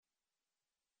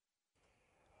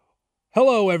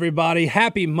Hello, everybody.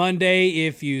 Happy Monday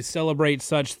if you celebrate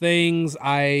such things.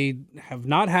 I have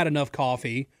not had enough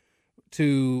coffee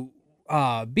to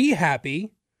be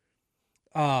happy,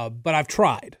 but I've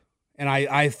tried, and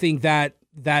I think that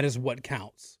is what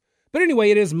counts. But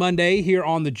anyway, it is Monday here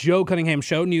on the Joe Cunningham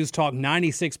Show. News Talk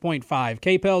 96.5.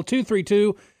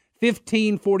 KPEL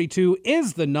 232-1542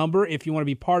 is the number if you want to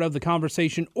be part of the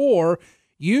conversation, or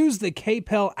use the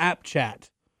KPEL app chat,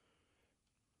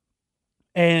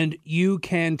 and you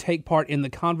can take part in the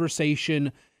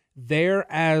conversation there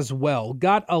as well.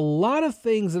 Got a lot of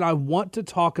things that I want to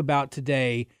talk about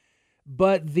today,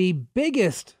 but the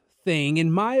biggest thing,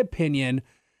 in my opinion,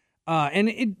 and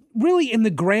it really, in the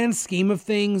grand scheme of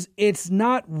things, it's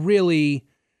not really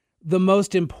the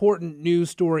most important news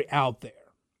story out there.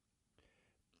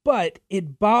 But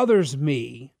it bothers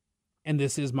me, and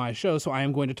this is my show, so I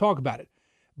am going to talk about it.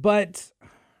 But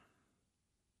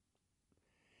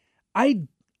I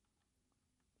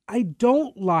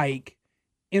don't like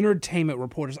entertainment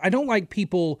reporters. I don't like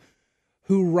people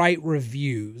who write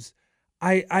reviews.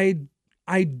 I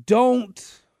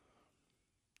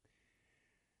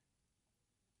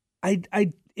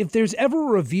if there's ever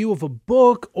a review of a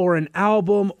book or an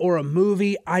album or a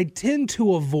movie, I tend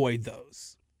to avoid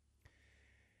those.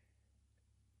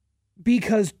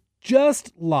 Because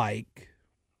just like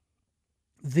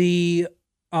the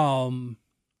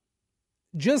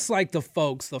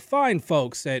fine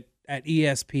folks at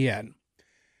ESPN,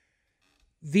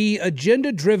 the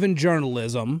agenda-driven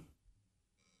journalism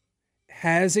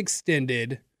has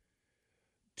extended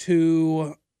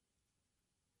to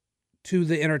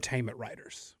the entertainment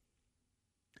writers.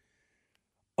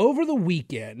 Over the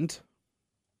weekend,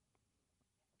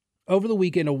 a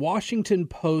Washington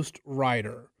Post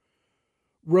writer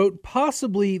wrote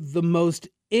possibly the most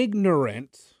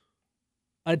ignorant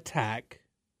attack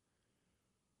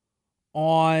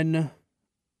on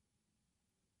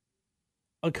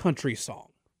a country song.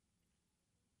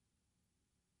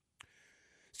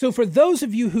 So for those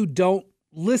of you who don't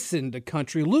listen to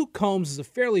country, Luke Combs is a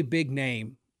fairly big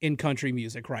name in country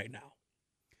music right now.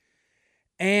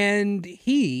 And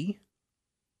he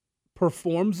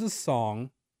performs the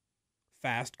song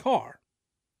Fast Car.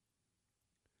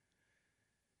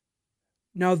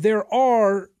 Now, there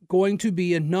are going to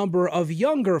be a number of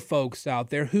younger folks out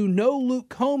there who know Luke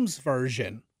Combs'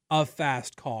 version of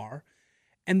Fast Car,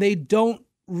 and they don't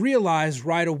realize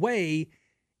right away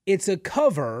it's a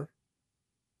cover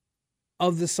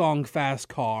of the song Fast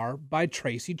Car by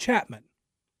Tracy Chapman.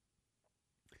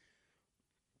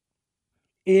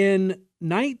 In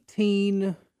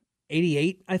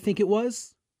 1988, I think it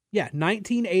was. Yeah,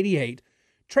 1988,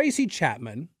 Tracy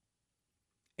Chapman,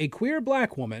 a queer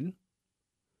black woman,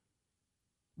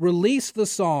 released the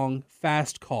song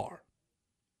Fast Car.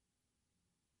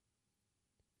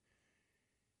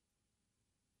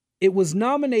 It was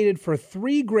nominated for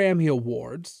 3 Grammy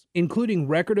Awards, including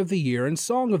Record of the Year and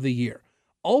Song of the Year.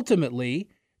 Ultimately,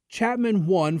 Chapman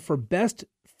won for Best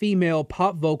Female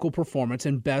Pop Vocal Performance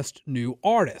and Best New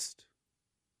Artist.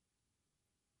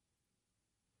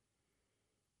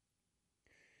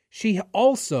 She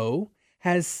also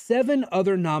has 7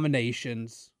 other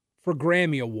nominations for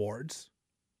Grammy Awards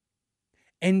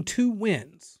and 2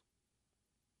 wins.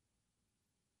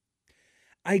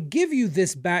 I give you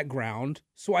this background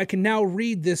so I can now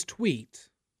read this tweet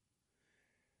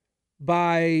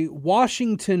by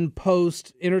Washington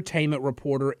Post entertainment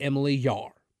reporter Emily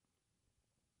Yar.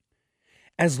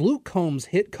 As Luke Combs'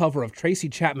 hit cover of Tracy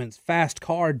Chapman's Fast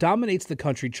Car dominates the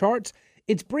country charts,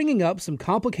 it's bringing up some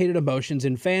complicated emotions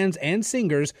in fans and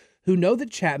singers who know that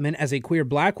Chapman, as a queer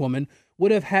black woman,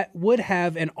 would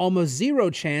have an almost zero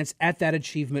chance at that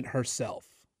achievement herself.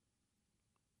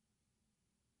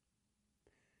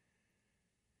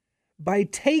 By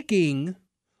taking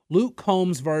Luke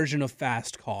Combs' version of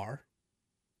Fast Car,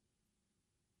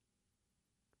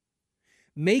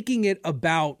 making it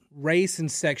about race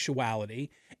and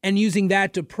sexuality, and using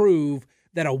that to prove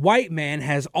that a white man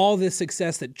has all this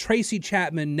success that Tracy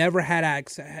Chapman never had a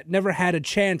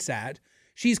chance at,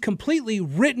 she's completely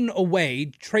written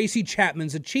away Tracy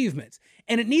Chapman's achievements.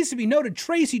 And it needs to be noted,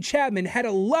 Tracy Chapman had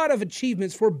a lot of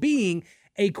achievements for being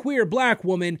a queer black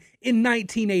woman in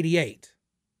 1988.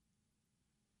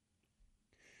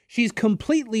 She's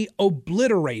completely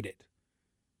obliterated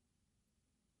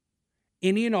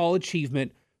any and all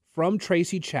achievement from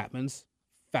Tracy Chapman's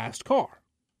Fast Car.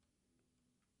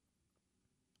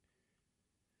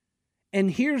 And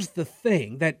here's the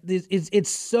thing that it's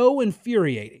so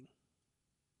infuriating.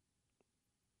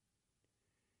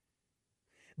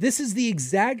 This is the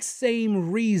exact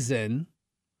same reason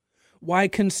why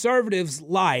conservatives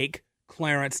like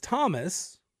Clarence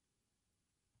Thomas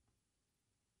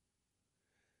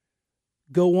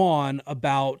go on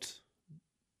about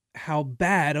how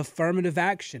bad affirmative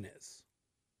action is.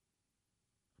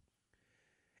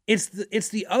 It's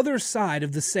the other side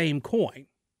of the same coin.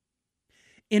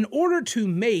 In order to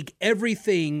make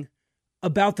everything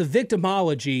about the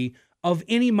victimology of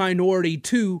any minority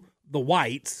to the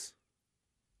whites,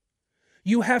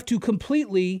 you have to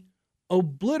completely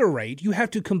obliterate, you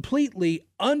have to completely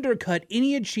undercut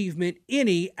any achievement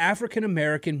any African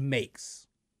American makes.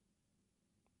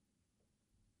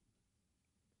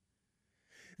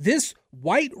 This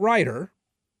white writer,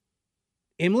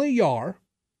 Emily Yar,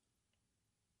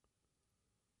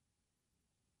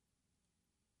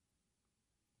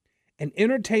 an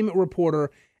entertainment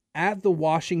reporter at the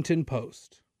Washington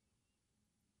Post,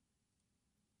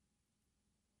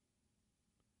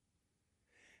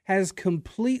 has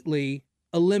completely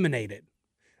eliminated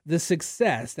the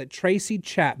success that Tracy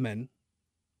Chapman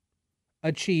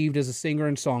achieved as a singer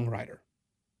and songwriter.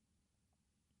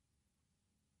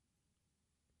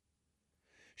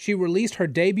 She released her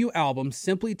debut album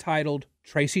simply titled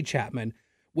Tracy Chapman,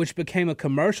 which became a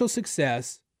commercial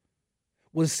success,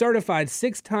 was certified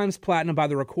 6 times platinum by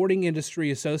the Recording Industry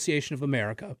Association of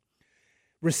America,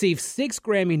 received 6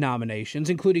 Grammy nominations,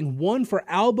 including 1 for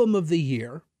Album of the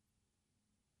Year.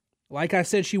 Like I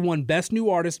said, she won Best New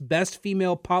Artist, Best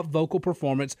Female Pop Vocal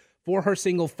Performance for her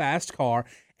single Fast Car,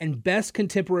 and Best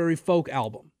Contemporary Folk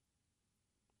Album.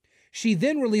 She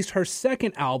then released her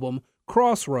second album,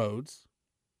 Crossroads,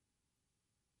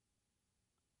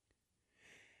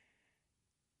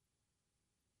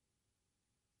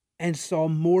 and saw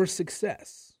more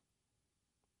success.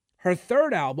 Her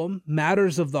third album,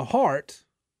 Matters of the Heart,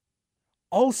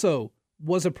 also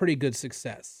was a pretty good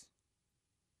success.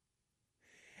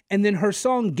 And then her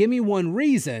song, Gimme One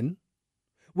Reason,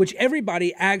 which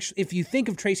everybody actually, if you think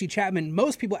of Tracy Chapman,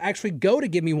 most people actually go to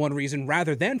Gimme One Reason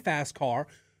rather than Fast Car,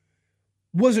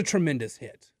 was a tremendous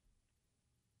hit.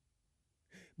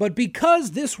 But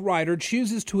because this writer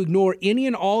chooses to ignore any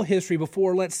and all history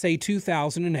before, let's say,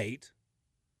 2008,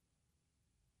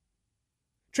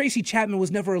 Tracy Chapman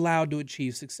was never allowed to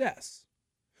achieve success.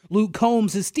 Luke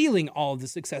Combs is stealing all of the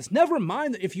success. Never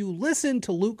mind that if you listen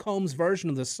to Luke Combs' version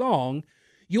of the song,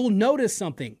 you'll notice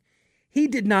something. He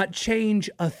did not change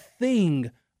a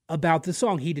thing about the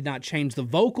song. He did not change the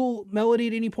vocal melody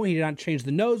at any point. He did not change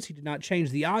the notes. He did not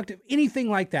change the octave, anything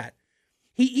like that.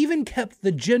 He even kept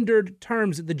the gendered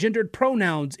terms, the gendered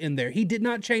pronouns in there. He did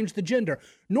not change the gender.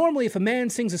 Normally, if a man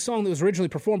sings a song that was originally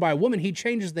performed by a woman, he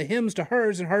changes the hims to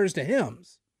hers and hers to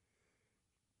hims.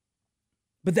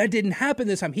 But that didn't happen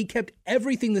this time. He kept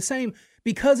everything the same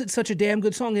because it's such a damn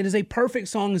good song. It is a perfect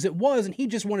song as it was, and he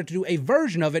just wanted to do a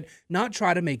version of it, not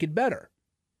try to make it better.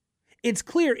 It's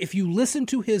clear if you listen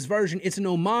to his version, it's an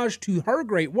homage to her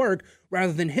great work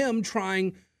rather than him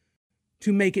trying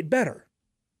to make it better.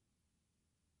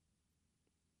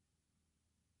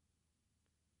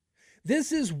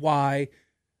 This is why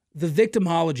the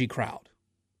victimology crowd,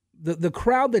 the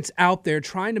crowd that's out there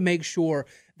trying to make sure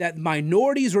that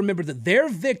minorities remember that they're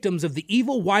victims of the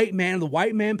evil white man, the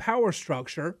white man power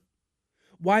structure,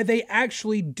 why they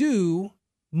actually do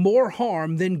more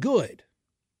harm than good.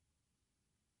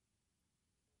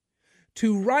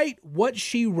 To write what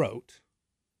she wrote,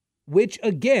 which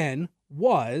again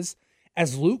was,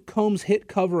 as Luke Combs' hit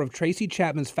cover of Tracy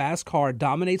Chapman's Fast Car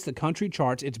dominates the country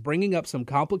charts, it's bringing up some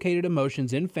complicated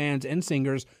emotions in fans and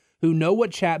singers who know what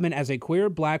Chapman, as a queer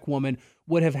black woman,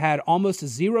 would have had almost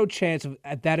zero chance of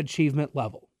at that achievement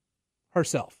level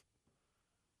herself.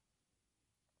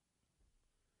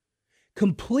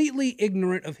 Completely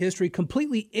ignorant of history,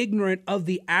 completely ignorant of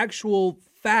the actual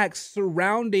facts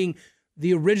surrounding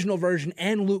the original version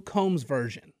and Luke Combs'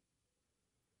 version.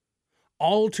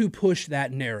 All to push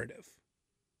that narrative.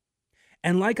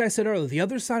 And like I said earlier, the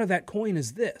other side of that coin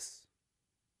is this.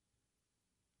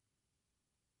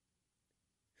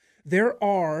 There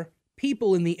are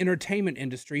people in the entertainment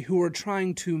industry who are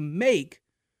trying to make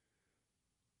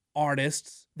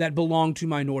artists that belong to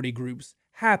minority groups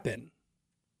happen.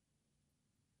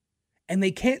 And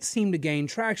they can't seem to gain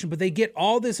traction, but they get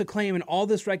all this acclaim and all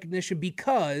this recognition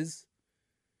because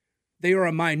they are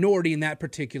a minority in that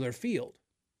particular field.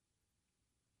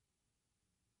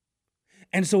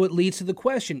 And so it leads to the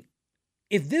question,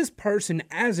 if this person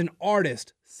as an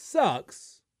artist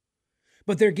sucks,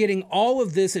 but they're getting all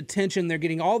of this attention, they're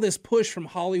getting all this push from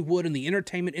Hollywood and the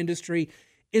entertainment industry,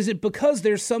 is it because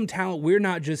there's some talent we're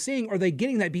not just seeing? Or are they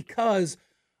getting that because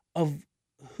of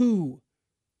who,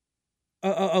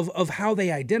 of how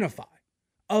they identify,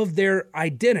 of their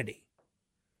identity?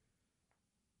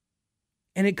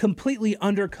 And it completely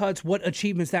undercuts what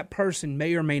achievements that person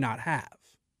may or may not have.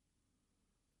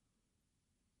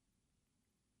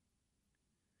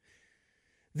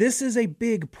 This is a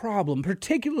big problem,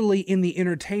 particularly in the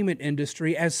entertainment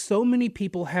industry, as so many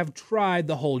people have tried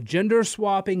the whole gender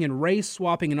swapping and race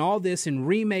swapping and all this and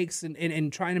remakes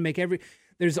and trying to make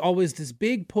there's always this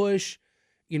big push,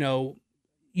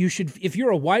 if you're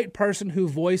a white person who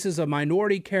voices a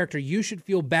minority character, you should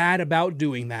feel bad about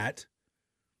doing that.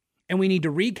 And we need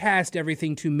to recast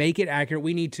everything to make it accurate.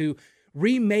 We need to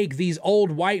remake these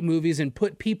old white movies and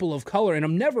put people of color in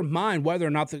them, never mind whether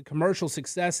or not the commercial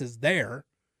success is there.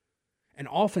 And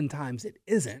oftentimes it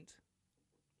isn't.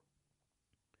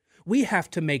 We have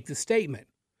to make the statement.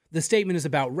 The statement is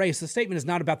about race. The statement is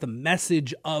not about the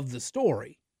message of the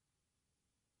story.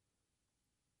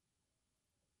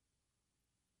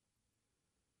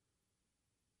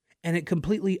 And it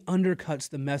completely undercuts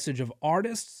the message of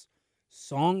artists,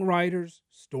 songwriters,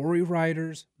 story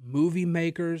writers, movie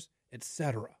makers,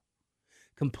 etc.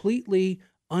 Completely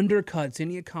undercuts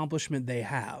any accomplishment they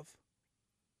have.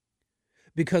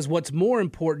 Because what's more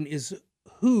important is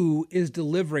who is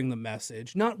delivering the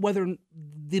message, not whether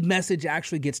the message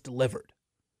actually gets delivered.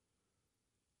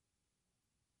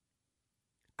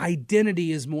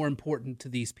 Identity is more important to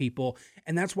these people,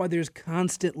 and that's why there's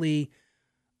constantly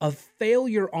a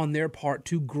failure on their part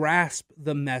to grasp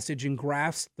the message and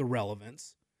grasp the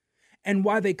relevance, and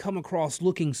why they come across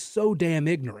looking so damn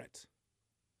ignorant.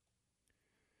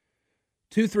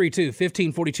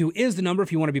 232-1542 is the number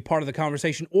if you want to be part of the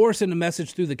conversation or send a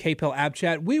message through the KPEL app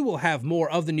chat. We will have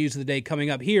more of the news of the day coming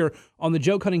up here on the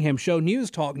Joe Cunningham Show, News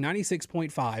Talk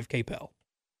 96.5 KPEL.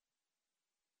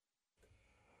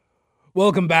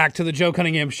 Welcome back to the Joe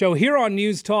Cunningham Show here on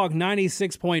News Talk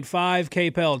 96.5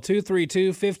 KPEL.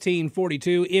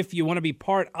 232-1542 if you want to be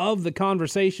part of the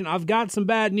conversation. I've got some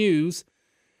bad news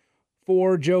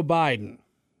for Joe Biden.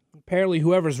 Apparently,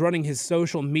 whoever's running his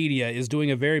social media is doing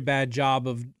a very bad job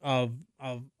of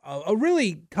a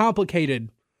really complicated,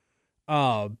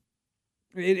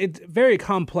 it's very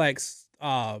complex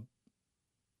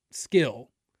skill,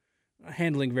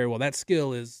 handling very well. That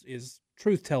skill is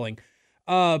truth telling.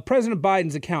 President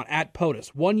Biden's account at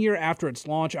POTUS, 1 year after its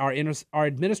launch, our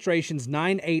administration's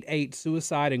 988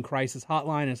 suicide and crisis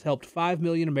hotline has helped 5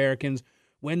 million Americans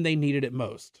when they needed it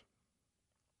most.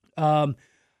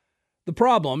 The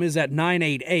problem is that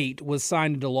 988 was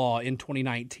signed into law in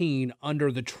 2019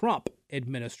 under the Trump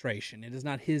administration. It is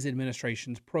not his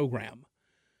administration's program,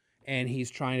 and he's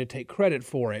trying to take credit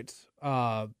for it.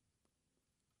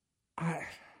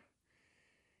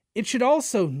 It should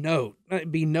also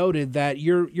be noted that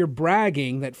you're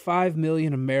bragging that 5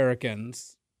 million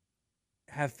Americans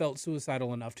have felt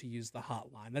suicidal enough to use the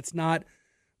hotline. That's not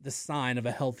the sign of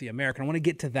a healthy American. I want to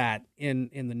get to that in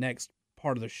the next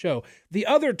part of the show. The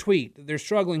other tweet that they're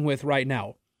struggling with right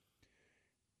now,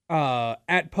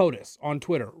 at POTUS on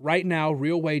Twitter, right now,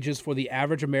 real wages for the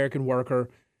average American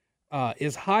worker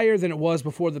is higher than it was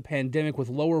before the pandemic, with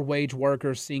lower wage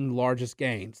workers seeing the largest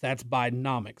gains. That's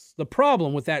Bidenomics. The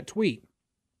problem with that tweet,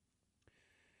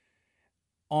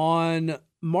 on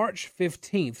March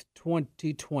 15th,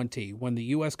 2020, when the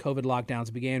U.S. COVID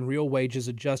lockdowns began, real wages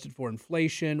adjusted for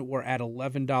inflation were at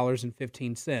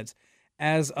 $11.15.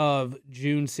 As of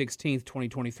June 16th,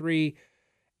 2023,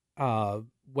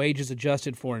 wages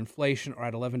adjusted for inflation are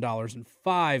at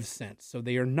 $11.05. So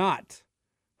they are not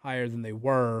higher than they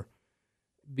were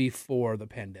before the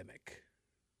pandemic.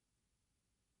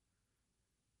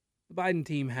 The Biden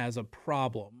team has a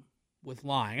problem with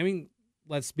lying. I mean,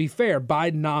 let's be fair.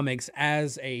 Bidenomics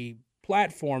as a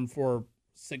platform for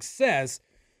success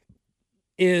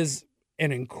is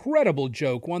an incredible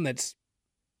joke, one that's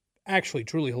actually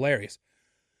truly hilarious.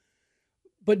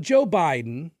 But Joe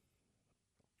Biden,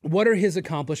 what are his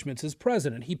accomplishments as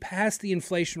president? He passed the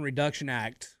Inflation Reduction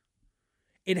Act.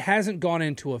 It hasn't gone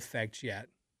into effect yet.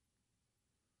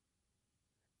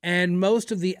 And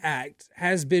most of the act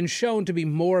has been shown to be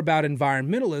more about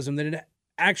environmentalism than it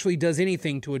actually does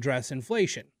anything to address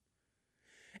inflation.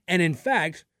 And in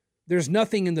fact, there's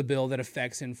nothing in the bill that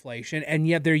affects inflation, and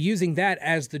yet they're using that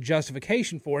as the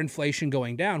justification for inflation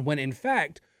going down, when in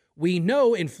fact, we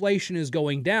know inflation is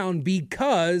going down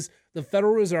because the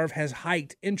Federal Reserve has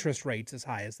hiked interest rates as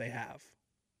high as they have.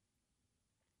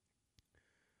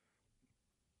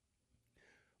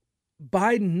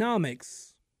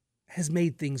 Bidenomics has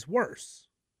made things worse.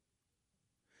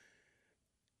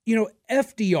 You know,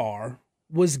 FDR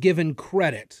was given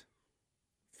credit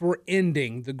for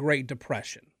ending the Great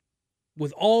Depression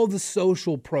with all the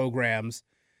social programs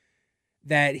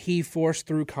that he forced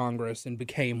through Congress and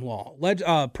became law.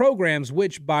 Programs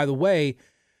which, by the way,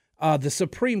 the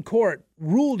Supreme Court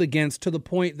ruled against to the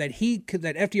point that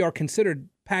that FDR considered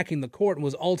packing the court and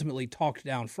was ultimately talked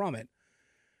down from it.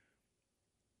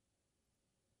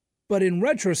 But in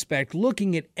retrospect,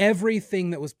 looking at everything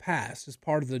that was passed as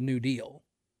part of the New Deal,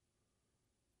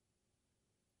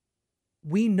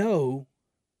 we know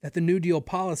that the New Deal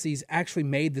policies actually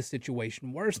made the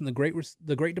situation worse, and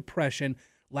the Great Depression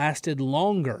lasted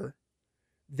longer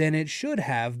than it should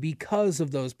have because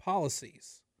of those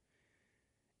policies.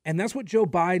 And that's what Joe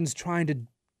Biden's trying to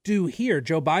do here.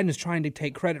 Joe Biden is trying to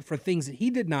take credit for things that he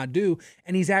did not do,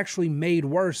 and he's actually made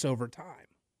worse over time.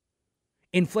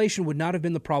 Inflation would not have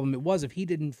been the problem it was if he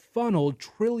didn't funnel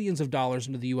trillions of dollars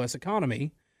into the U.S.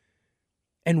 economy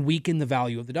and weaken the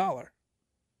value of the dollar.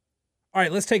 All right,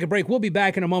 let's take a break. We'll be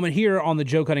back in a moment here on the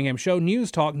Joe Cunningham Show,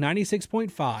 News Talk 96.5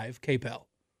 KPEL.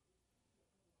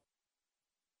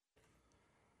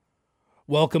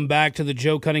 Welcome back to the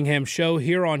Joe Cunningham Show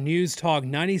here on News Talk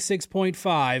 96.5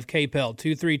 KPEL.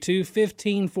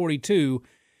 232-1542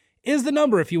 is the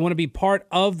number if you want to be part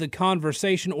of the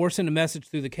conversation or send a message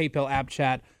through the KPEL app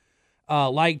chat.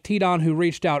 Like T-Don, who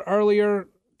reached out earlier.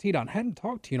 T-Don, hadn't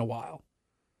talked to you in a while.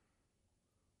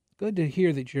 Good to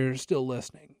hear that you're still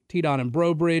listening. T-Don and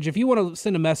Brobridge. If you want to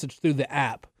send a message through the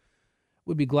app,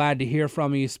 we'd be glad to hear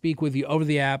from you, speak with you over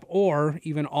the app, or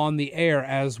even on the air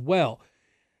as well.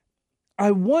 I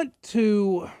want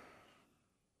to.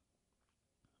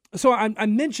 So I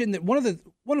mentioned that one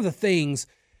of the things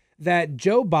that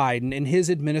Joe Biden and his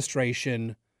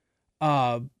administration,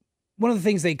 one of the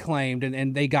things they claimed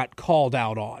and they got called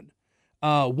out on.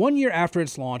 1 year after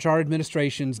its launch, our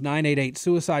administration's 988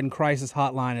 suicide and crisis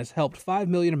hotline has helped 5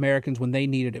 million Americans when they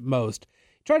needed it most.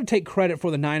 Tried to take credit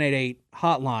for the 988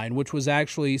 hotline, which was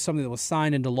actually something that was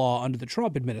signed into law under the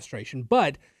Trump administration.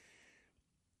 But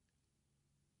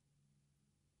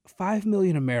 5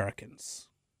 million Americans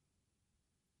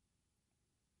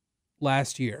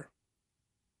last year,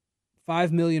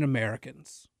 5 million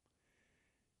Americans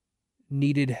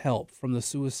needed help from the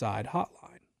suicide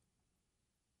hotline.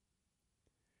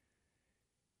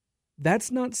 That's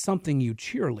not something you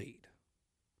cheerlead.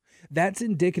 That's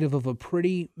indicative of a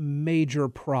pretty major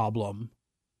problem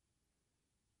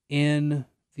in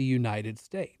the United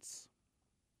States.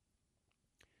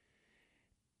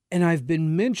 And I've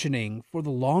been mentioning for the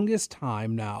longest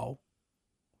time now,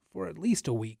 for at least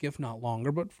a week, if not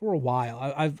longer, but for a while,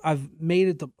 I've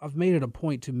made it a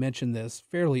point to mention this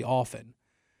fairly often.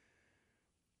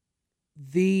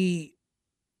 The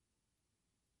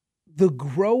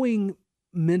growing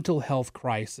mental health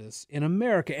crisis in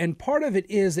America, and part of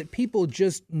it is that people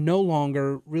just no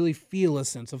longer really feel a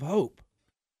sense of hope.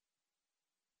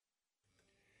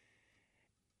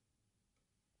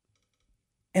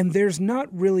 And there's not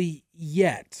really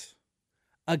yet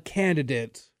a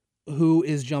candidate who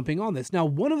is jumping on this. Now,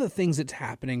 one of the things that's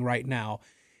happening right now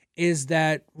is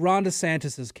that Ron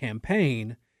DeSantis'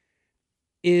 campaign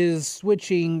is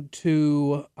switching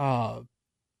to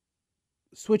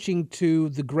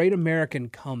the Great American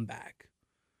Comeback.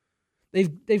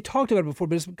 They've talked about it before,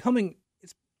 but it's becoming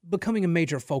a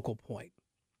major focal point.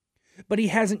 But he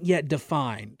hasn't yet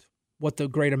defined what the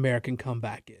Great American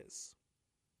Comeback is.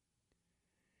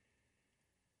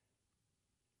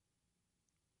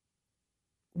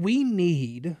 We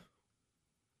need,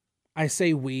 I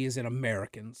say we as in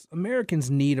Americans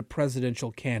need a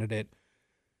presidential candidate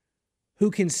who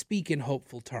can speak in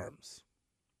hopeful terms.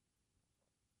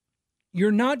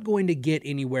 You're not going to get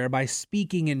anywhere by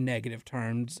speaking in negative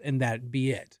terms and that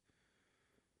be it.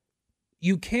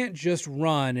 You can't just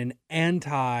run an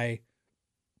anti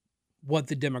what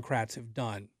the Democrats have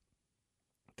done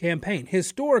campaign.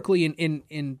 Historically,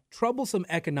 in troublesome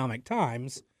economic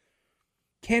times,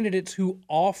 candidates who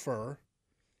offer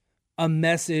a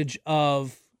message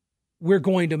of we're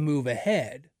going to move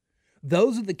ahead,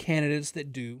 those are the candidates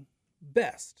that do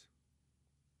best.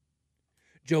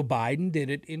 Joe Biden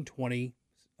did it in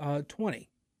 2020.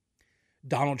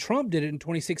 Donald Trump did it in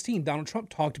 2016. Donald Trump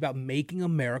talked about making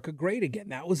America great again.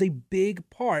 That was a big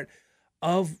part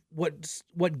of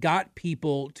what got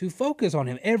people to focus on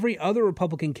him. Every other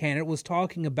Republican candidate was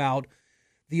talking about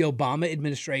the Obama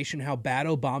administration, how bad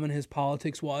Obama and his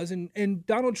politics was. And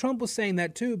Donald Trump was saying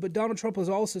that too, but Donald Trump was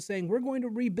also saying, we're going to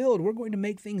rebuild, we're going to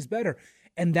make things better.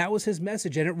 And that was his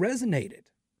message, and it resonated.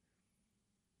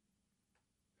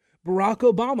 Barack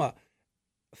Obama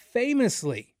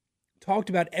famously talked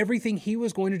about everything he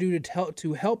was going to do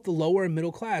to help the lower and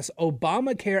middle class.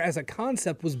 Obamacare as a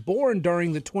concept was born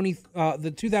during the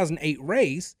 2008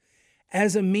 race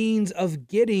as a means of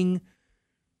getting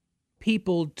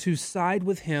people to side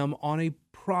with him on a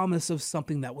promise of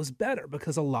something that was better,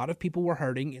 because a lot of people were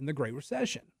hurting in the Great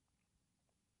Recession.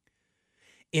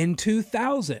 In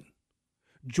 2000,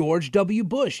 George W.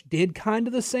 Bush did kind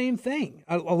of the same thing.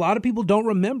 A lot of people don't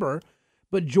remember,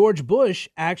 But George Bush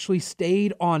actually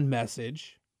stayed on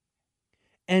message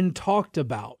and talked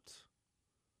about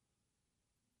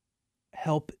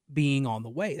help being on the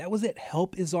way. That was it.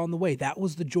 Help is on the way. That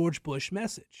was the George Bush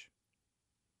message.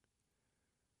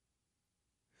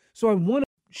 So I want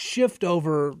to shift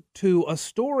over to a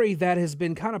story that has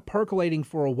been kind of percolating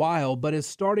for a while, but is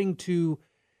starting to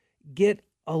get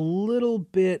a little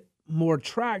bit more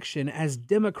traction as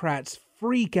Democrats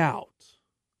freak out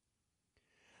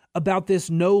about this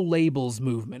no labels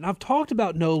movement. I've talked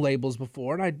about no labels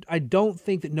before, and I don't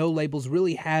think that no labels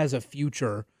really has a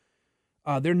future.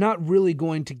 They're not really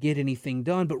going to get anything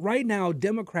done. But right now,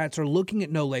 Democrats are looking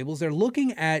at no labels. They're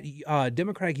looking at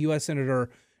Democratic U.S. Senator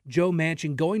Joe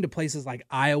Manchin going to places like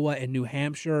Iowa and New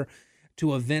Hampshire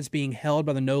to events being held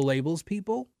by the no labels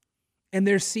people. And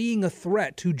they're seeing a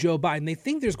threat to Joe Biden. They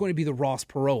think there's going to be the Ross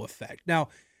Perot effect. Now,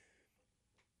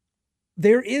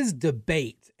 there is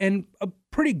debate and a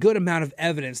pretty good amount of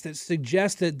evidence that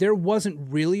suggests that there wasn't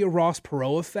really a Ross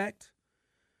Perot effect,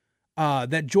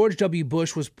 that George W.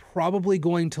 Bush was probably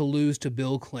going to lose to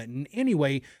Bill Clinton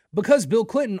anyway, because Bill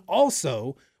Clinton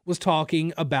also was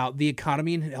talking about the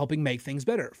economy and helping make things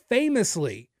better.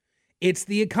 Famously, it's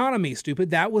the economy, stupid.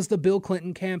 That was the Bill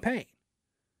Clinton campaign.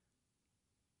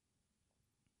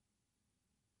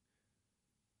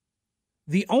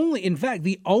 The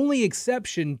only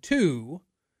exception to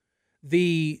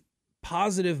the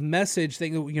positive message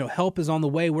thing, help is on the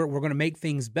way, we're going to make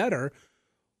things better,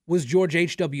 was George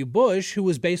H.W. Bush, who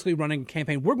was basically running a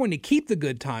campaign. We're going to keep the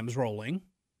good times rolling.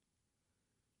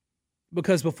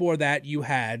 Because before that, you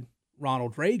had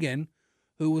Ronald Reagan,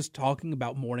 who was talking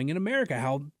about morning in America,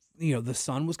 how, the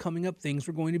sun was coming up, things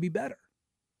were going to be better.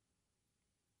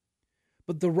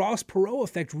 But the Ross Perot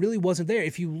effect really wasn't there.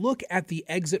 If you look at the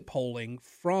exit polling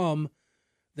from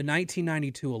the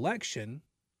 1992 election,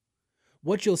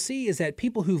 what you'll see is that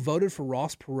people who voted for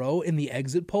Ross Perot in the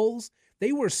exit polls,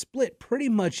 they were split pretty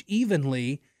much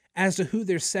evenly as to who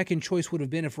their second choice would have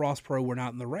been if Ross Perot were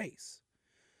not in the race.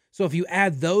 So if you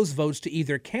add those votes to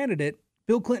either candidate,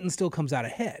 Bill Clinton still comes out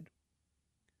ahead.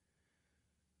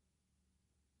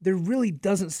 There really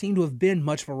doesn't seem to have been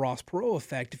much of a Ross Perot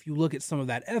effect if you look at some of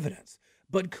that evidence.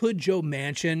 But could Joe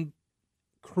Manchin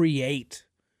create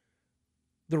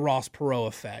the Ross Perot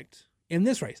effect in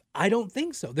this race? I don't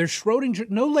think so. There's Schrodinger.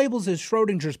 No labels is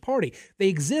Schrodinger's party. They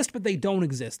exist, but they don't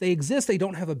exist. They exist. They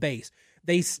don't have a base.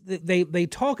 They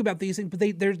talk about these things, but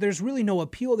there's really no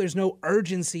appeal. There's no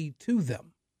urgency to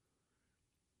them.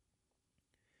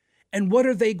 And what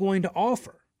are they going to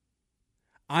offer?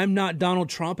 I'm not Donald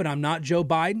Trump and I'm not Joe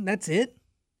Biden. That's it.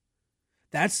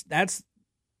 That's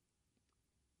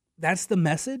the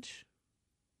message.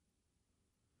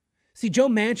 See, Joe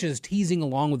Manchin is teasing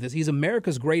along with this. He's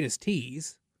America's greatest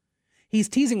tease. He's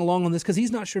teasing along on this because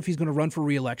he's not sure if he's going to run for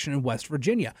re-election in West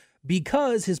Virginia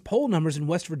because his poll numbers in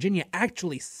West Virginia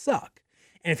actually suck.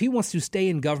 And if he wants to stay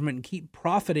in government and keep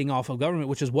profiting off of government,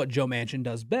 which is what Joe Manchin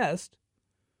does best,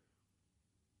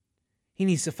 he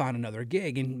needs to find another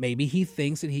gig. And maybe he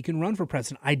thinks that he can run for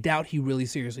president. I doubt he really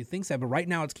seriously thinks that. But right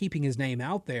now it's keeping his name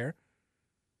out there.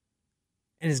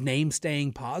 And his name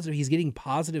staying positive. He's getting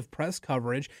positive press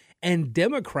coverage. And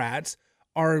Democrats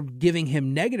are giving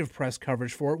him negative press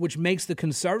coverage for it, which makes the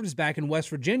conservatives back in West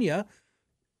Virginia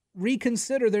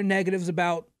reconsider their negatives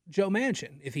about Joe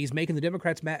Manchin. If he's making the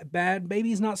Democrats bad, maybe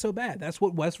he's not so bad. That's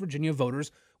what West Virginia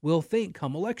voters will think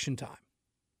come election time.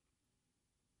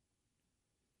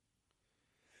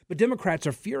 But Democrats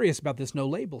are furious about this no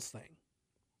labels thing.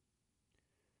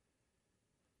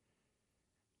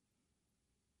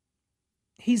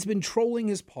 He's been trolling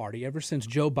his party ever since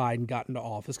Joe Biden got into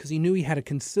office because he knew he had a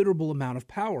considerable amount of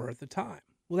power at the time.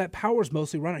 Well, that power is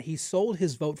mostly run out. He sold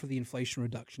his vote for the Inflation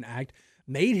Reduction Act,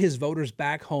 made his voters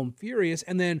back home furious,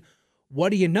 and then what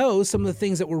do you know? Some of the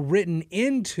things that were written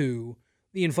into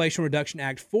the Inflation Reduction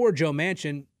Act for Joe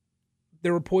Manchin,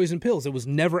 there were poison pills. It was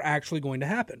never actually going to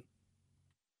happen.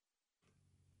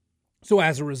 So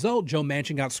as a result, Joe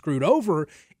Manchin got screwed over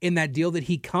in that deal that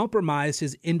he compromised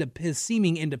his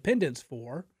seeming independence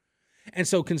for. And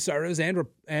so conservatives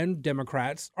and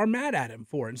Democrats are mad at him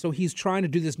for it. And so he's trying to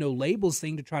do this no labels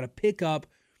thing to try to pick up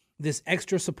this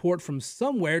extra support from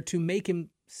somewhere to make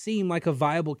him seem like a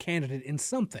viable candidate in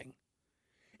something.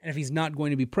 And if he's not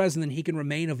going to be president, then he can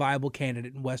remain a viable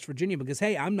candidate in West Virginia because,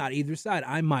 hey, I'm not either side.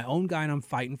 I'm my own guy and I'm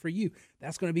fighting for you.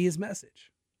 That's going to be his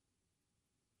message.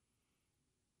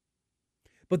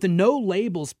 But the no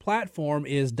labels platform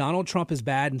is Donald Trump is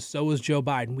bad and so is Joe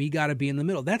Biden. We got to be in the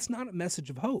middle. That's not a message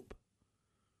of hope.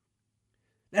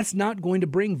 That's not going to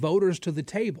bring voters to the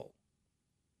table.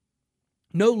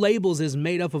 No labels is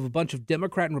made up of a bunch of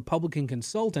Democrat and Republican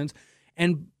consultants,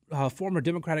 and former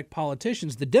Democratic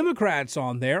politicians. The Democrats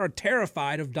on there are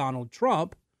terrified of Donald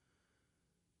Trump.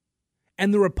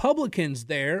 And the Republicans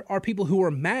there are people who are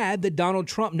mad that Donald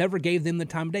Trump never gave them the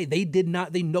time of day.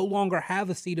 They no longer have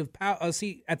a seat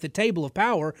at the table of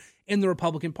power in the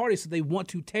Republican Party. So they want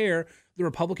to tear the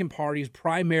Republican Party's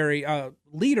primary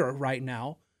leader right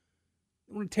now.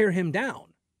 They want to tear him down.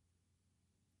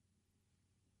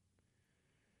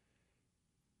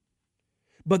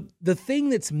 But the thing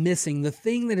that's missing, the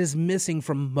thing that is missing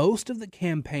from most of the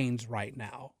campaigns right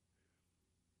now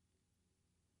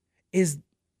is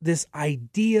this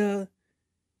idea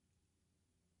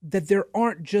that there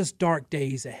aren't just dark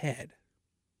days ahead.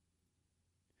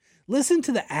 Listen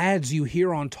to the ads you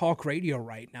hear on talk radio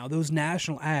right now, those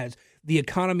national ads. The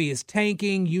economy is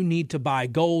tanking. You need to buy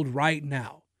gold right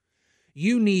now.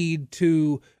 You need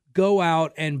to go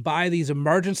out and buy these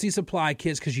emergency supply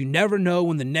kits because you never know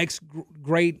when the next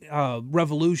great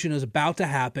revolution is about to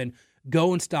happen.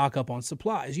 Go and stock up on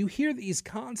supplies. You hear these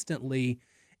constantly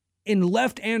in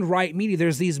left and right media.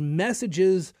 There's these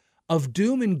messages of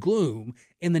doom and gloom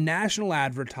in the national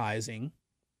advertising,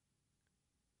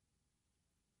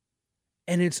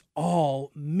 and it's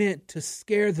all meant to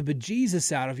scare the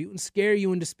bejesus out of you and scare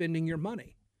you into spending your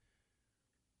money.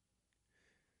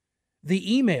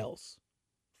 The emails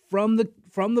from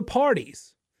the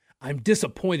parties. I'm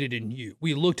disappointed in you.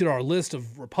 We looked at our list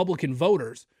of Republican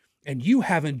voters, and you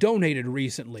haven't donated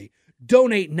recently.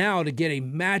 Donate now to get a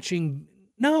matching.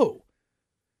 No,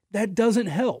 that doesn't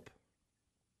help.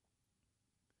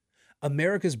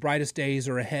 America's brightest days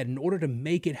are ahead. In order to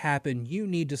make it happen, you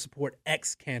need to support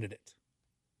X candidate.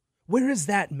 Where is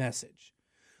that message?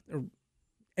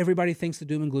 Everybody thinks the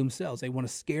doom and gloom sells. They want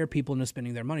to scare people into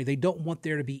spending their money. They don't want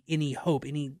there to be any hope,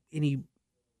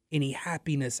 any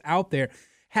happiness out there.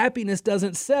 Happiness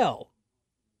doesn't sell.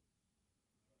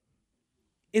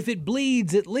 If it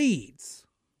bleeds, it leads.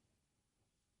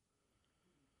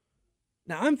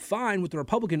 Now, I'm fine with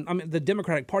the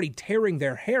Democratic Party tearing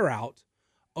their hair out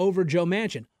over Joe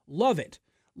Manchin. Love it.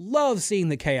 Love seeing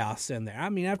the chaos in there. I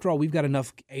mean, after all, we've got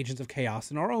enough agents of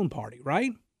chaos in our own party,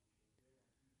 right?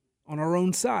 On our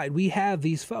own side, we have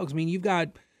these folks. I mean, you've got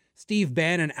Steve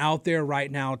Bannon out there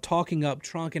right now talking up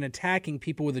Trump and attacking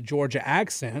people with a Georgia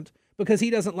accent because he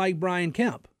doesn't like Brian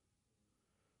Kemp.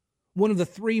 One of the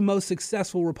three most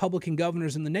successful Republican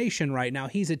governors in the nation right now.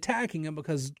 He's attacking him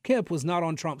because Kemp was not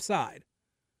on Trump's side.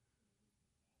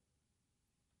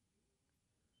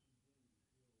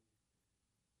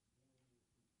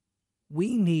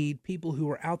 We need people who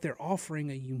are out there offering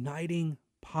a uniting,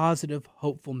 positive,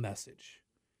 hopeful message.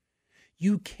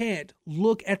 You can't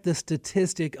look at the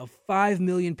statistic of 5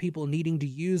 million people needing to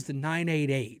use the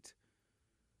 988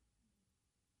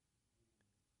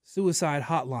 suicide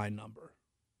hotline number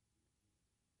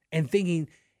and thinking,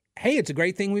 hey, it's a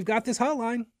great thing we've got this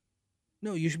hotline.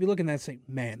 No, you should be looking at that and saying,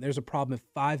 man, there's a problem if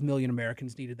 5 million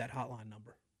Americans needed that hotline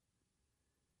number.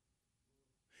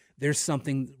 There's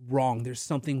something wrong. There's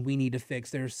something we need to fix.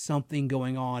 There's something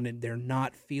going on, and they're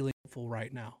not feeling full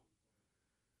right now.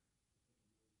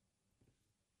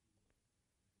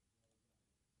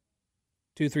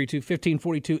 Two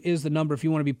 232-1542 is the number if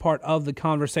you want to be part of the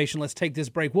conversation. Let's take this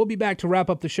break. We'll be back to wrap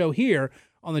up the show here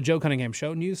on the Joe Cunningham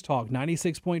Show, News Talk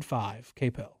 96.5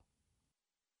 KPEL.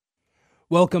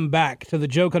 Welcome back to the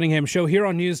Joe Cunningham Show here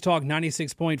on News Talk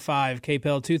 96.5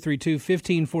 KPEL.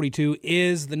 232-1542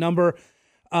 is the number.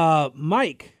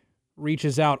 Mike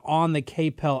reaches out on the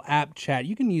KPEL app chat.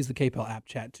 You can use the KPEL app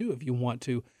chat too if you want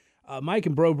to. Mike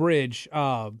and Bro Bridge,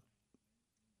 what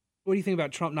do you think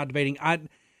about Trump not debating?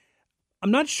 I'm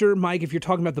not sure, Mike, if you're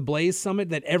talking about the Blaze Summit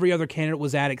that every other candidate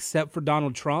was at except for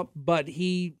Donald Trump, but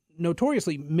he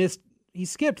notoriously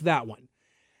skipped that one.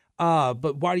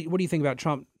 But what do you think about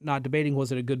Trump not debating?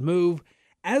 Was it a good move?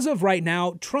 As of right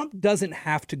now, Trump doesn't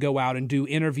have to go out and do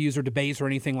interviews or debates or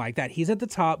anything like that. He's at the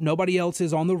top. Nobody else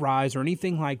is on the rise or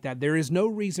anything like that. There is no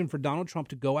reason for Donald Trump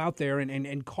to go out there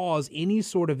and cause any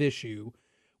sort of issue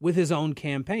with his own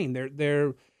campaign.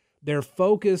 They're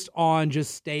focused on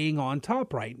just staying on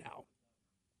top right now.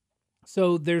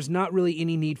 So there's not really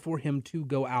any need for him to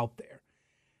go out there.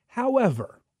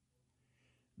 However,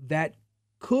 that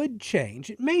could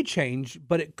change. It may change,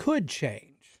 but it could change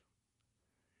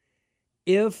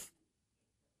if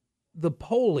the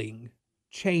polling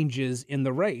changes in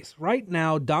the race. Right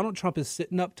now, Donald Trump is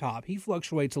sitting up top. He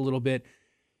fluctuates a little bit.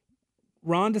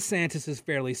 Ron DeSantis is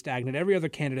fairly stagnant. Every other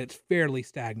candidate's fairly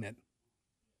stagnant.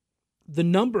 The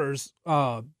numbers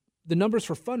for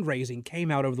fundraising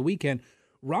came out over the weekend.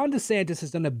 Ron DeSantis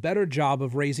has done a better job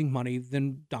of raising money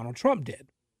than Donald Trump did.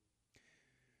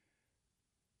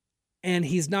 and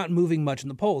he's not moving much in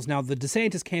the polls. Now, the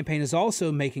DeSantis campaign is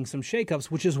also making some shakeups,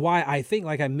 which is why I think,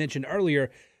 like I mentioned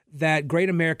earlier, that Great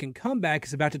American Comeback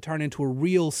is about to turn into a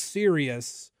real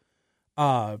serious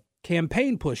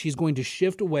campaign push. He's going to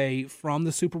shift away from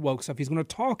the super woke stuff. He's going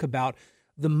to talk about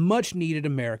the much-needed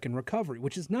American recovery,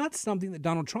 which is not something that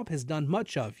Donald Trump has done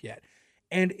much of yet.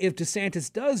 And if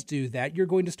DeSantis does do that, you're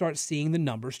going to start seeing the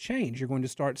numbers change. You're going to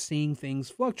start seeing things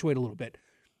fluctuate a little bit.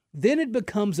 Then it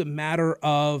becomes a matter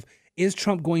of, is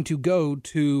Trump going to go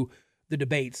to the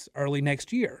debates early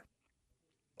next year?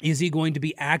 Is he going to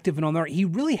be active and on there? He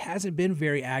really hasn't been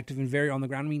very active and very on the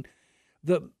ground. I mean,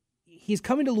 he's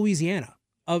coming to Louisiana.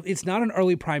 It's not an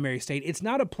early primary state. It's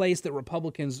not a place that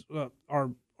Republicans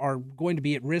are going to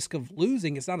be at risk of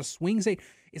losing. It's not a swing state.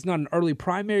 It's not an early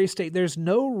primary state. There's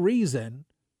no reason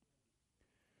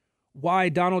why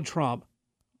Donald Trump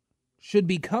should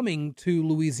be coming to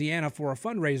Louisiana for a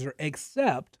fundraiser,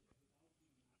 except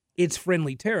it's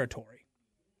friendly territory.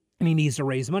 And he needs to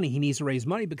raise money. He needs to raise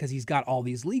money because he's got all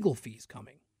these legal fees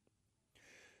coming.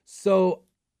 So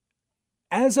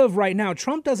as of right now,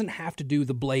 Trump doesn't have to do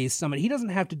the Blaze Summit. He doesn't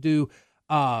have to do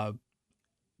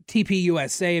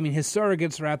TPUSA. I mean, his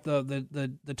surrogates are at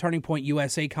the Turning Point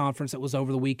USA conference that was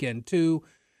over the weekend too.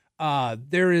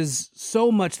 There is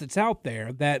so much that's out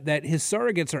there that his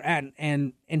surrogates are at,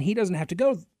 and he doesn't have to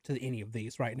go to any of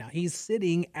these right now. He's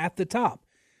sitting at the top.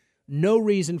 No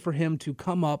reason for him to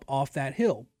come up off that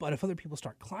hill. But if other people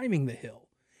start climbing the hill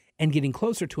and getting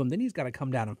closer to him, then he's got to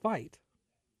come down and fight.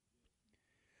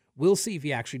 We'll see if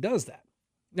he actually does that.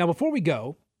 Now, before we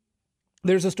go,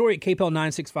 there's a story at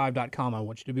kpel965.com I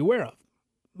want you to be aware of,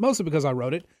 mostly because I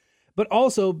wrote it, but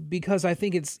also because I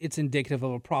think it's indicative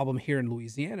of a problem here in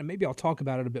Louisiana. Maybe I'll talk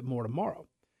about it a bit more tomorrow.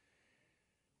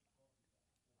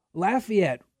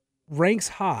 Lafayette ranks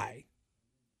high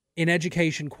in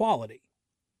education quality,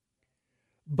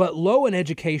 but low in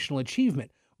educational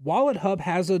achievement. Wallet Hub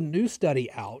has a new study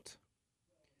out,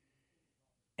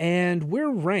 and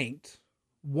we're ranked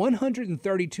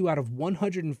 132 out of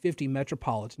 150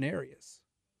 metropolitan areas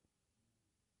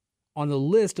on the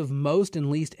list of most and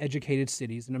least educated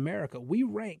cities in America. We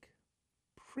rank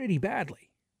pretty badly.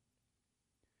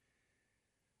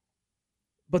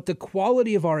 But the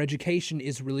quality of our education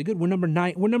is really good. We're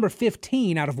number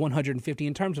 15 out of 150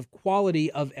 in terms of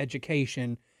quality of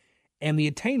education and the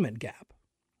attainment gap.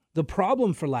 The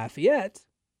problem for Lafayette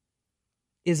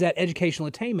is that educational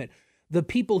attainment, the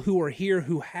people who are here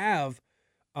who have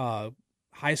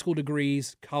high school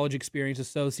degrees, college experience,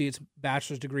 associates,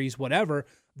 bachelor's degrees, whatever,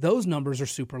 those numbers are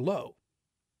super low.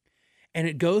 And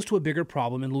it goes to a bigger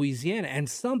problem in Louisiana, and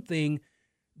something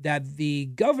that the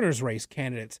governor's race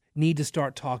candidates need to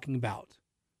start talking about.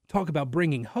 Talk about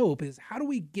bringing hope is how do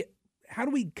we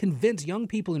convince young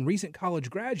people and recent college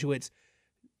graduates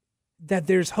that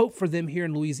there's hope for them here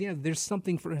in Louisiana, there's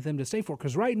something for them to stay for.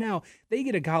 Because right now, they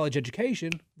get a college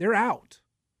education, they're out.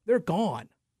 They're gone.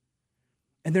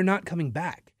 And they're not coming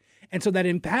back. And so that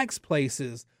impacts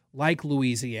places like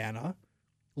Louisiana,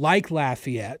 like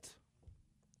Lafayette,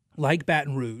 like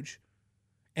Baton Rouge,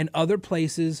 and other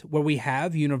places where we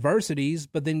have universities,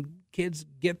 but then kids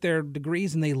get their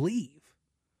degrees and they leave.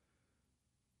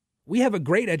 We have a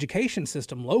great education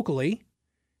system locally.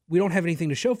 We don't have anything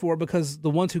to show for it because the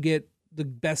ones who get the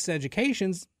best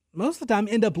educations most of the time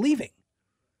end up leaving.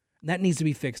 And that needs to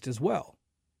be fixed as well.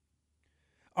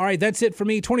 All right, that's it for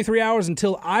me. 23 hours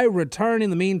until I return. In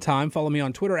the meantime, follow me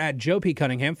on Twitter at Joe P.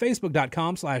 Cunningham,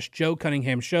 Facebook.com/Joe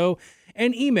Cunningham Show,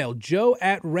 and email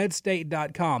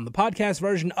joe@redstate.com. The podcast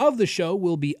version of the show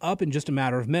will be up in just a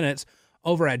matter of minutes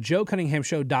over at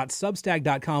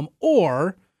joecunninghamshow.substack.com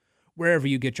or wherever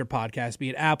you get your podcast, be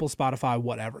it Apple, Spotify,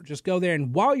 whatever. Just go there,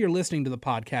 and while you're listening to the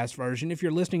podcast version, if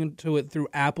you're listening to it through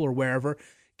Apple or wherever,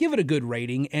 give it a good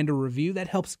rating and a review. That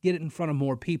helps get it in front of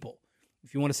more people.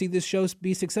 If you want to see this show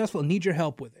be successful, I need your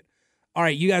help with it. All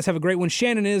right, you guys have a great one.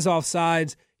 Shannon is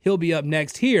offsides. He'll be up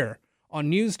next here on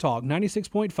News Talk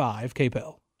 96.5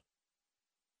 KPEL.